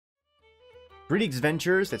Greetings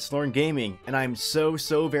Ventures, it's Lauren Gaming, and I'm so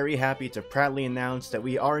very happy to proudly announce that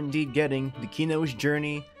we are indeed getting the Kino's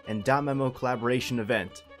Journey and DanMemo collaboration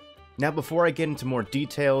event. Now before I get into more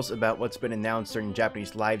details about what's been announced during the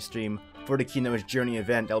Japanese livestream for the Kino's Journey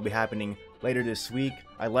event that will be happening later this week,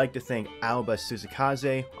 I'd like to thank Aoba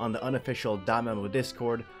Suzukaze on the unofficial DanMemo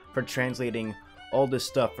Discord for translating all this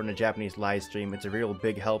stuff from the Japanese livestream. It's a real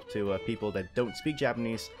big help to people that don't speak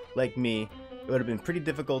Japanese like me. It would have been pretty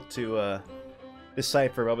difficult to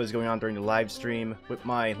decipher what was going on during the live stream with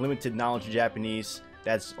my limited knowledge of Japanese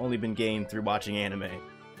that's only been gained through watching anime.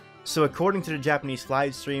 So according to the Japanese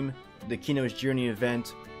live stream, the Kino's Journey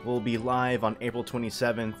event will be live on April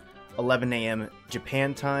 27th, 11 AM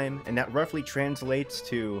Japan time, and that roughly translates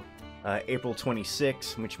to April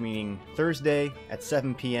 26th, which meaning Thursday at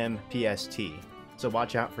 7 PM PST. So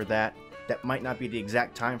watch out for that. That might not be the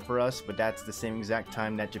exact time for us, but that's the same exact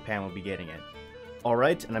time that Japan will be getting it.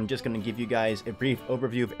 Alright, and I'm just going to give you guys a brief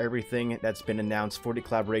overview of everything that's been announced for the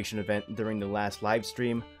collaboration event during the last live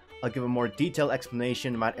stream. I'll give a more detailed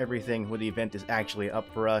explanation about everything when the event is actually up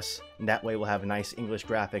for us, and that way we'll have nice English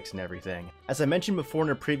graphics and everything. As I mentioned before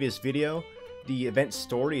in a previous video, the event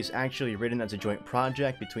story is actually written as a joint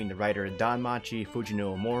project between the writer Danmachi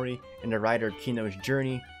Fujino Omori and the writer Kino's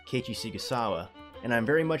Journey, Keiichi Shigesawa. And I'm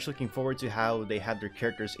very much looking forward to how they have their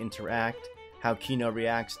characters interact, how Kino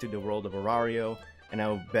reacts to the world of Orario, and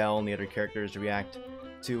how Belle and the other characters react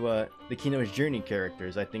to the Kino's Journey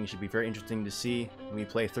characters. I think it should be very interesting to see when we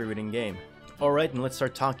play through it in game. Alright, and let's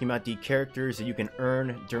start talking about the characters that you can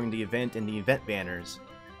earn during the event and the event banners.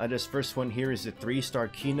 This first one here is the 3-star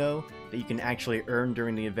Kino that you can actually earn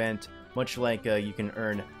during the event, much like you can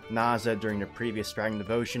earn Naza during the previous Dragon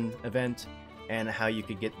Devotion event, and how you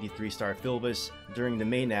could get the 3-star Filvis during the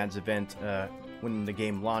main ads event when the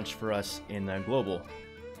game launched for us in Global.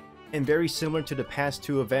 And very similar to the past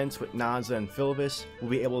two events with Naza and Filvis, we'll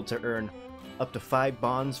be able to earn up to 5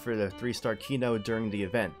 bonds for the 3-star Kino during the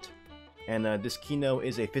event. And this Kino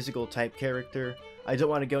is a physical type character. I don't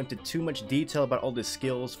want to go into too much detail about all the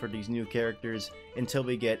skills for these new characters until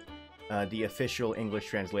we get the official English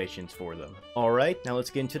translations for them. Alright, now let's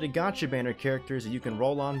get into the Gacha banner characters that you can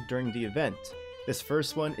roll on during the event. This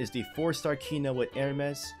first one is the 4-star Kino with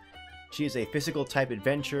Hermes. She is a physical type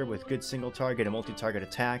adventurer with good single target and multi-target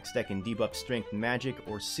attacks that can debuff strength and magic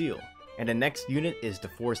or seal. And the next unit is the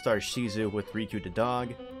 4-star Shizu with Riku the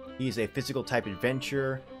dog. He is a physical type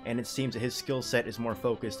adventurer, and it seems that his skill set is more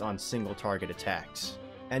focused on single target attacks.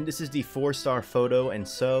 And this is the 4-star Photo and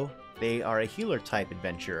So. They are a healer type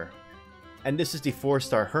adventurer. And this is the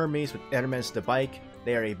 4-star Hermes with Hermes the bike.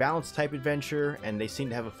 They are a balanced type adventurer, and they seem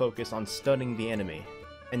to have a focus on stunning the enemy.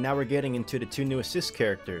 And now we're getting into the 2 new assist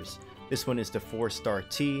characters. This one is the 4-star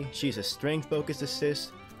T. She's a strength-focused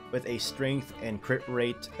assist with a strength and crit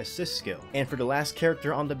rate assist skill. And for the last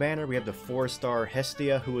character on the banner, we have the 4-star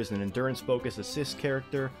Hestia, who is an endurance-focused assist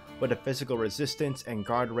character with a physical resistance and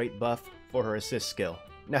guard rate buff for her assist skill.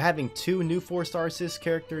 Now having 2 new 4-star assist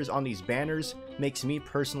characters on these banners makes me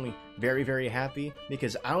personally very happy,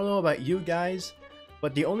 because I don't know about you guys,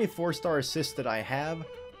 but the only 4-star assist that I have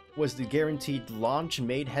was the guaranteed launch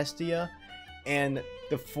made Hestia and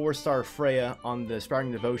the 4-star Freya on the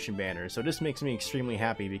Sprouting Devotion banner. So this makes me extremely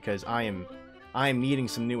happy because I am needing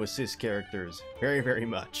some new assist characters very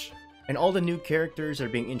much. And all the new characters that are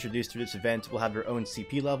being introduced to this event will have their own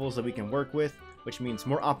CP levels that we can work with, which means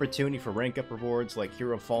more opportunity for rank up rewards like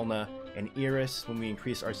Hero Falna and Iris when we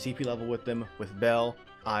increase our CP level with them with Belle,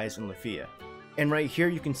 Eyes, and Lafia. And right here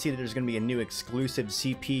you can see that there's going to be a new exclusive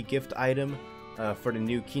CP gift item for the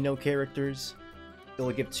new Kino characters. It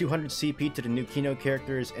will give 200 CP to the new Kino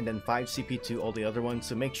characters and then 5 CP to all the other ones,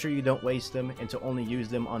 so make sure you don't waste them and to only use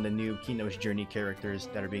them on the new Kino's Journey characters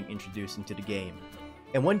that are being introduced into the game.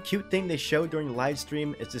 And one cute thing they showed during the live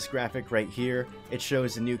stream is this graphic right here. It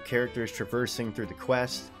shows the new characters traversing through the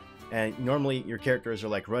quest, and normally your characters are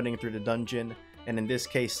like running through the dungeon, and in this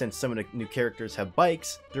case, since some of the new characters have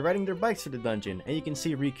bikes, they're riding their bikes through the dungeon, and you can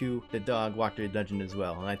see Riku the dog walk through the dungeon as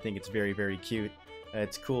well, and I think it's very cute.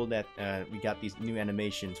 It's cool that we got these new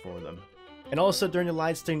animations for them. And also during the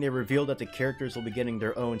live stream, they revealed that the characters will be getting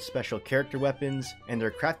their own special character weapons, and their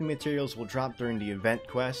crafting materials will drop during the event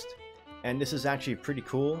quest. And this is actually pretty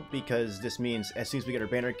cool, because this means as soon as we get our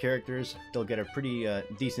banner characters, they'll get a pretty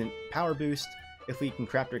decent power boost if we can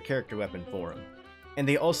craft their character weapon for them. And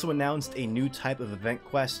they also announced a new type of event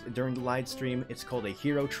quest during the live stream. It's called a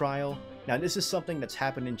hero trial. Now this is something that's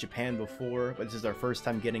happened in Japan before, but this is our first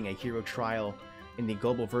time getting a hero trial in the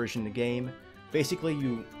global version of the game. Basically,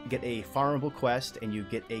 you get a farmable quest and you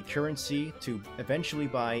get a currency to eventually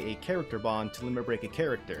buy a character bond to limit break a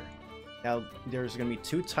character. Now, there's going to be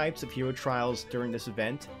 2 types of hero trials during this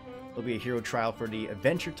event. There'll be a hero trial for the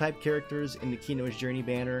adventure type characters in the Kino's Journey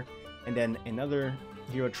banner, and then another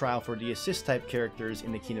hero trial for the assist type characters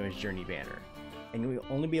in the Kino's Journey banner. And we'll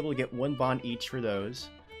only be able to get 1 bond each for those,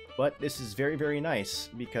 but this is very, very nice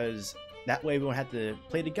because that way we won't have to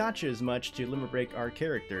play the gacha as much to limit break our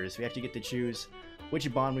characters. We actually get to choose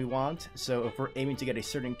which bond we want, so if we're aiming to get a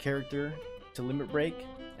certain character to limit break,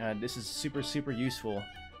 this is super, super useful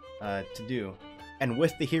to do. And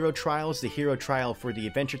with the hero trials, the hero trial for the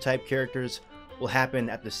adventure type characters will happen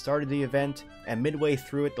at the start of the event, and midway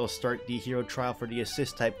through it they'll start the hero trial for the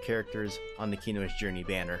assist type characters on the Kino's Journey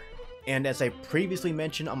banner. And as I previously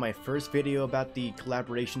mentioned on my first video about the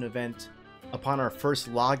collaboration event, upon our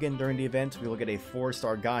first login during the event, we will get a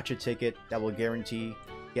 4-star gacha ticket that will guarantee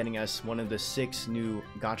getting us one of the 6 new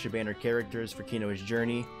gacha banner characters for Kino's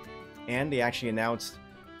Journey. And they actually announced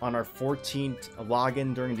on our 14th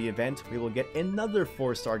login during the event, we will get another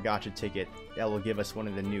 4-star gacha ticket that will give us one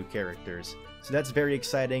of the new characters. So that's very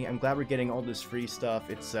exciting. I'm glad we're getting all this free stuff.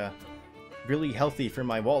 It's really healthy for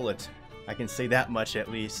my wallet. I can say that much at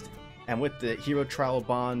least. And with the hero trial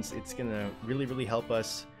bonds, it's gonna really, really help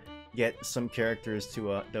us get some characters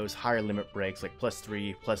to those higher limit breaks, like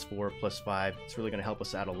 +3, +4, +5. It's really gonna help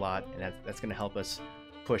us out a lot, and that's gonna help us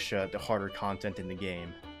push the harder content in the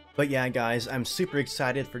game. But yeah, guys, I'm super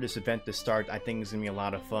excited for this event to start. I think it's gonna be a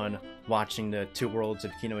lot of fun watching the 2 worlds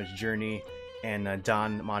of Kino's Journey and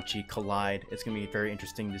DanMemo collide. It's gonna be very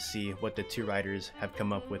interesting to see what the 2 writers have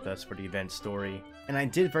come up with us for the event story. And I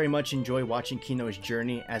did very much enjoy watching Kino's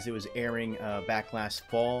Journey as it was airing back last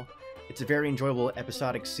fall. It's a very enjoyable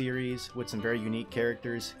episodic series with some very unique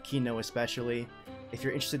characters, Kino especially. If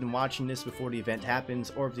you're interested in watching this before the event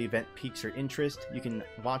happens, or if the event piques your interest, you can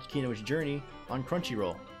watch Kino's Journey on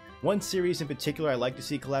Crunchyroll. One series in particular I'd like to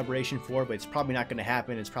see collaboration for, but it's probably not going to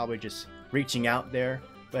happen. It's probably just reaching out there.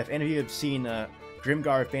 But if any of you have seen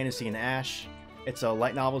Grimgar Fantasy and Ash, it's a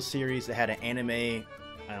light novel series that had an anime,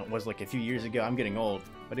 it was like a few years ago. I'm getting old,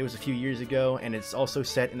 but it was a few years ago, and it's also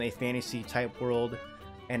set in a fantasy type world,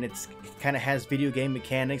 and it kind of has video game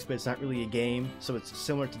mechanics, but it's not really a game, so it's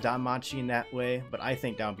similar to DanMemo in that way. But I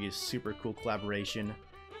think that would be a super cool collaboration.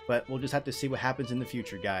 But we'll just have to see what happens in the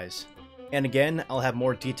future, guys. And again, I'll have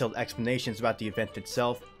more detailed explanations about the event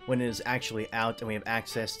itself when it is actually out and we have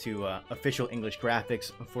access to official English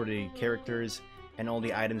graphics for the characters and all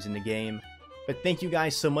the items in the game. But thank you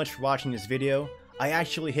guys so much for watching this video. I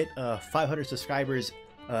actually hit 500 subscribers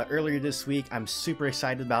earlier this week. I'm super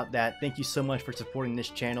excited about that. Thank you so much for supporting this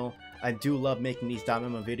channel. I do love making these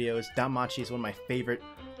DanMemo videos. DanMemo is one of my favorite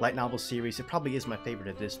light novel series. It probably is my favorite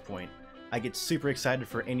at this point. I get super excited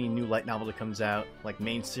for any new light novel that comes out, like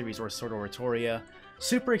main series or Sword Oratoria.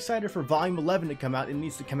 Super excited for Volume 11 to come out. It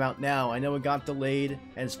needs to come out now. I know it got delayed,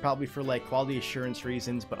 and it's probably for like quality assurance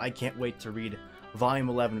reasons, but I can't wait to read Volume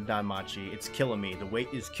 11 of DanMemo. It's killing me. The wait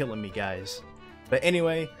is killing me, guys. But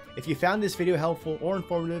anyway, if you found this video helpful or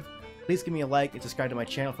informative, please give me a like and subscribe to my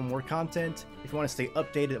channel for more content. If you want to stay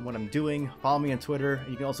updated on what I'm doing, follow me on Twitter.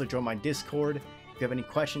 You can also join my Discord. If you have any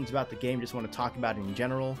questions about the game, just want to talk about it in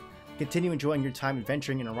general. Continue enjoying your time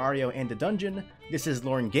adventuring in Memoria and the dungeon. This is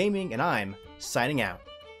Lauren Gaming, and I'm signing out.